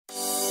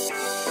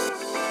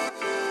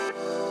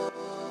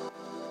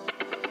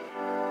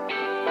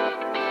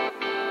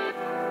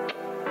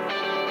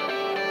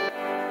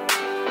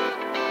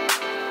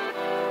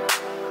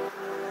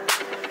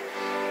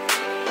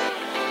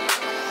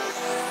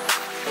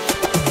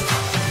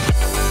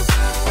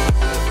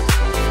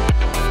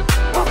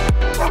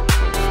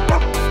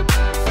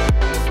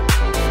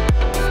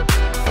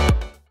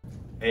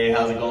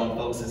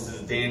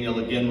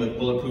Daniel again with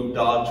Bulletproof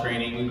Dog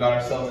Training. We've got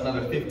ourselves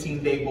another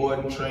 15-day board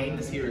and train.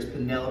 This here is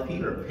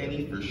Penelope, or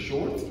Penny for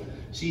short.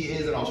 She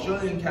is an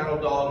Australian cattle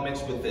dog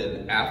mixed with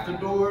an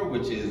After-Door,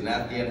 which is an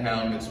Afghan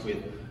hound mixed with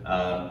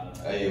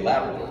a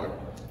Labrador.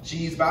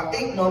 She's about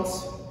 8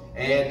 months,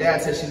 and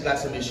Dad says she's got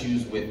some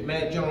issues with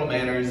general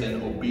manners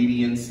and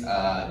obedience,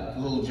 a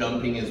little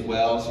jumping as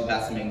well. She's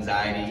got some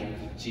anxiety.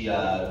 She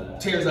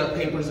tears up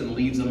papers and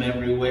leaves them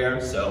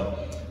everywhere. So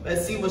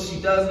let's see what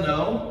she does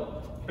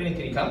know. Penny,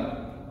 can you come?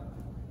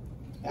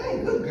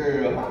 Hey, good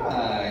girl.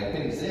 Hi.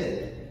 Penny,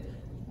 sit.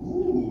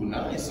 Ooh,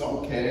 nice.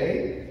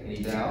 Okay. Any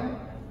down?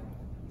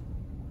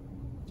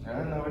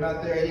 No, we're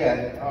not there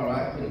yet. All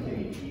right. Penny, can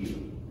you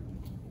pee?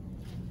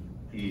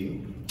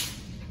 Pee.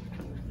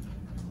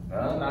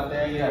 No, not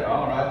there yet.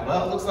 All right.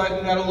 Well, looks like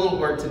we got a little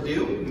work to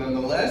do.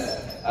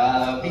 Nonetheless,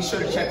 be sure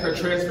to check her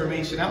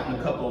transformation out in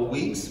a couple of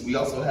weeks. We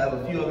also have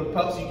a few other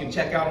pups you can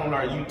check out on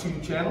our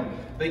YouTube channel.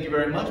 Thank you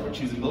very much for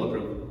choosing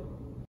Bulletproof.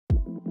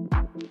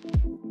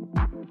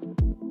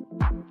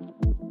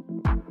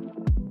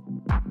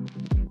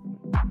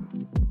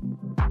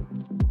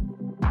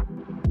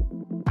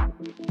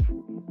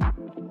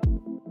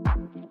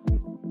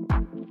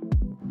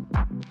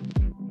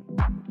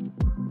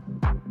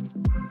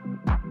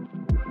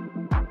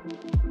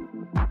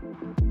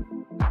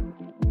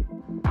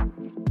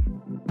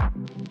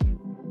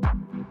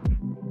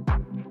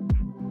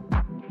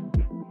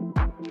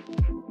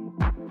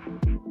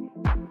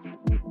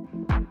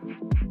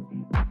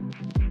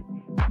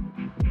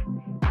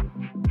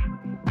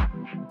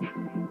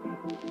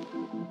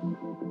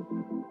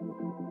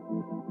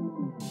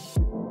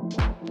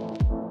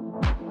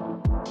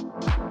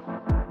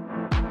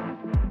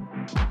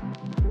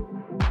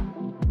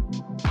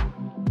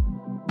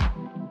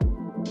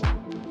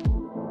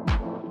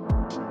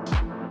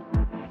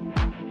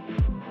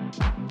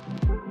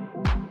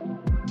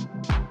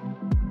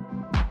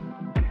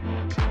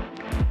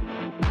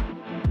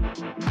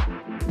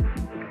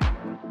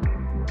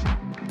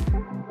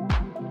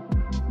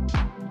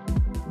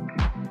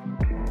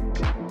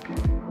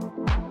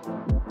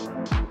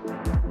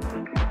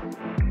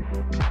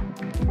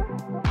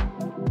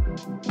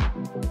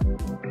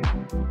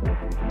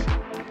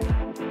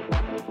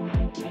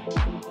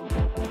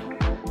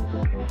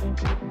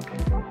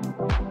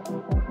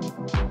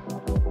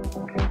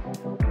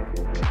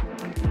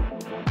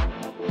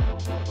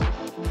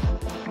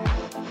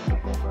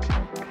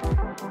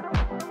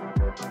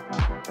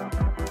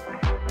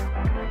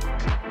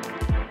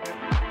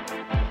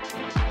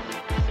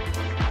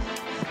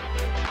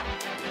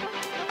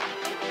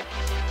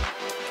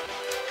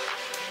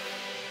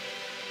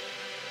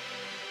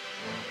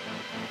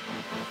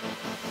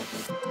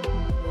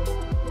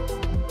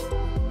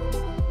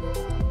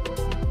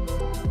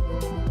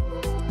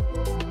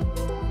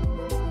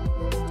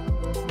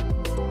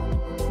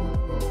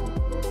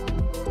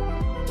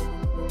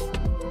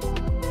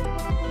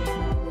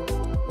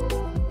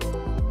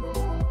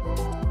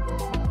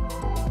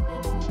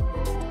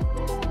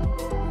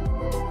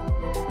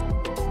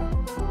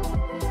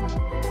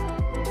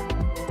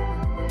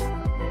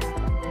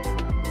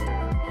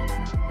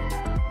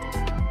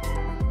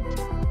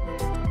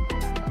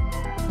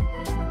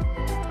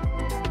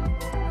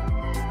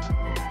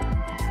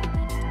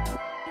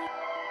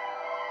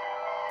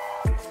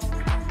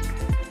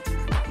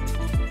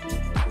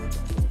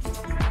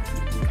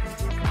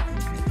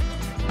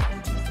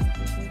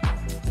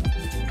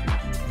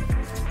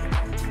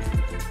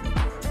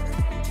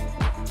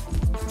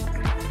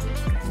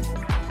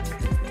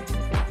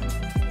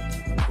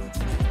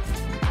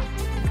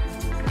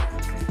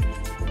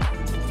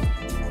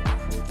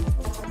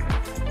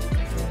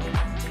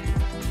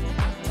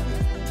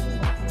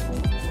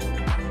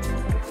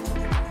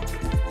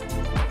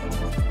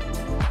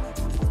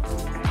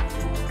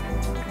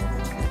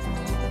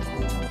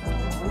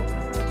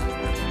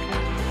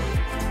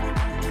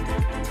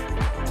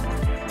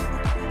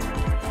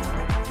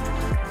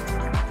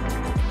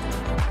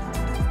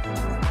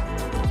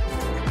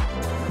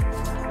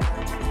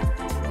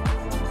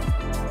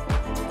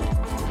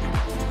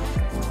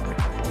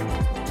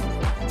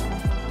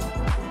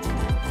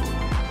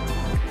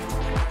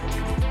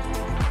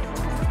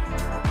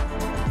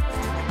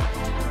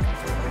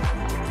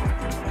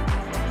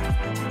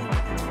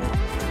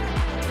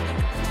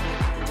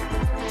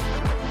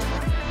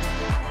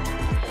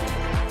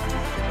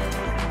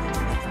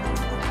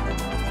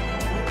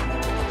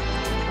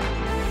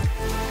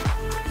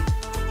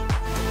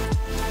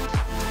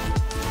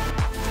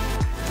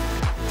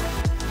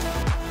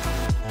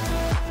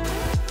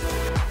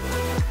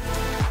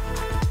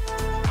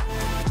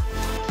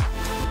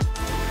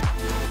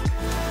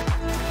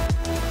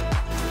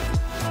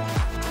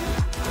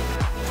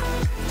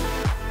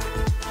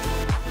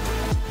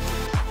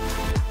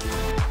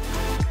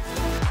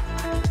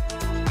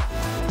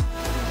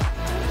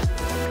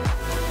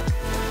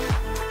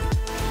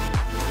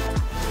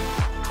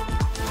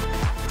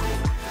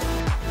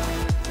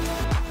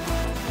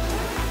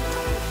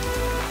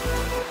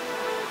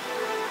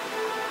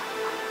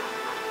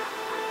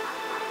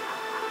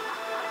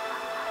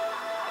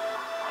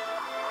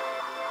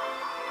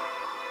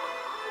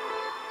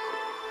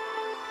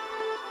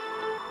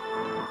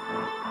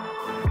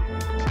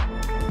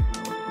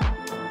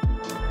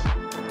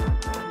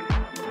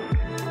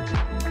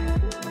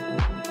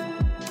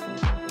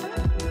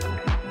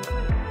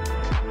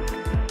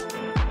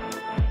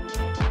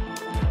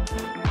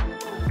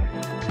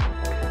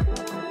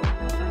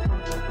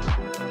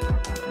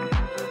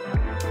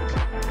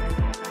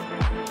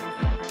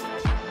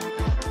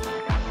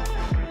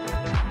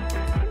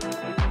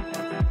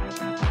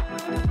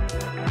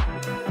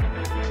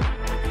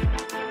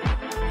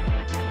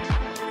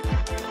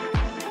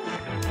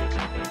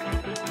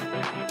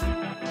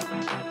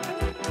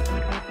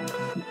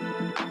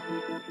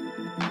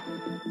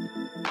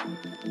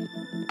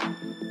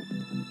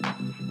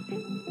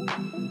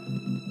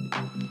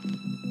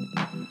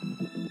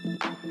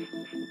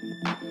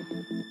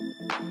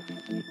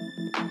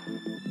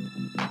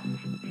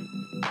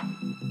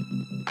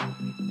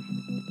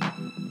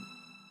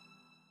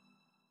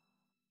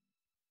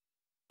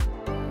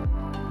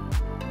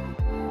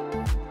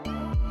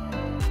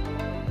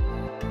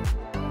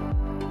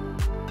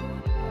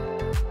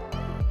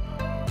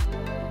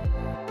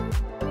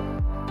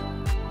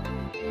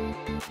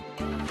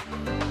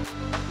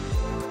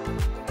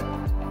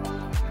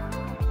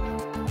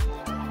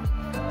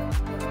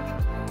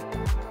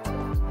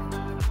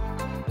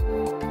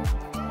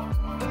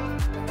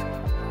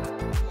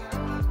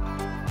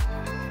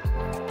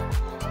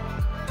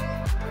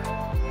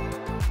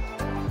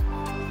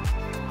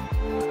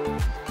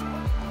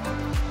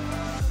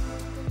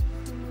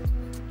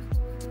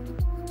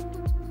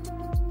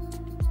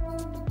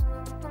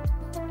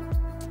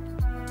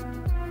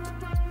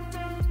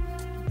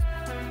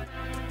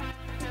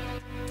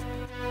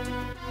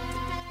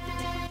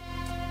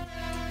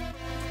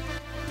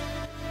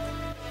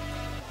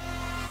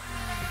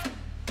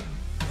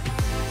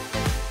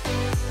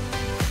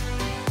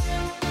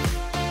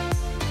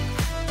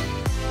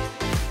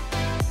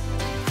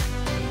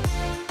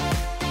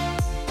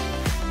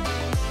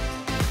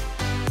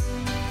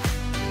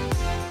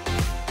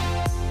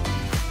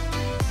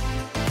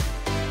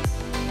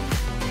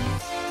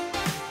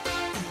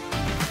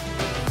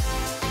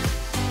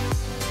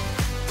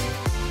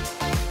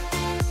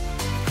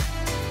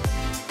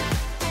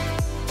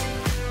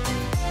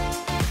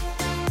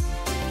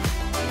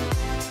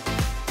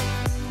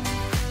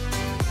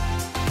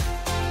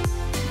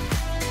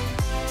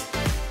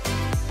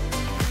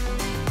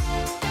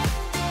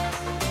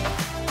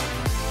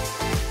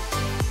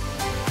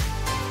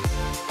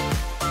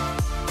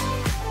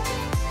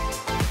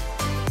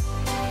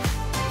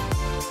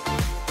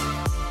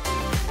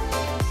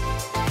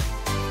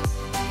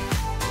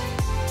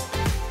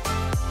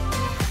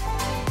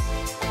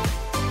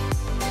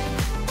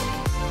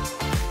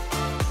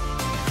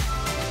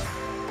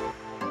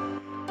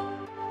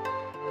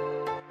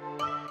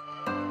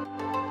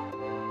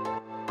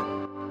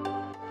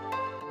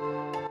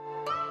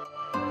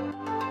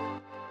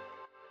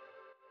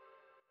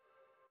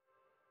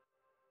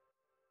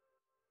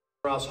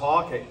 Farmhouse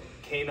Hawk at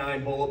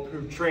Canine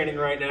Bulletproof Training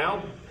right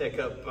now. Pick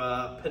up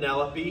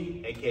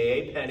Penelope,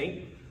 aka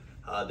Penny.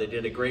 They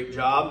did a great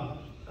job.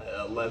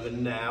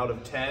 11 out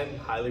of 10,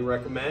 highly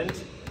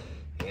recommend.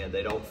 And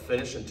they don't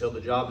finish until the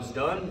job is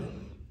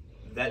done.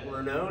 Vet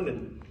renowned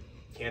and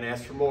can't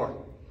ask for more.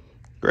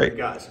 Great.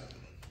 Guys.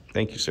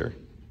 Thank you, sir.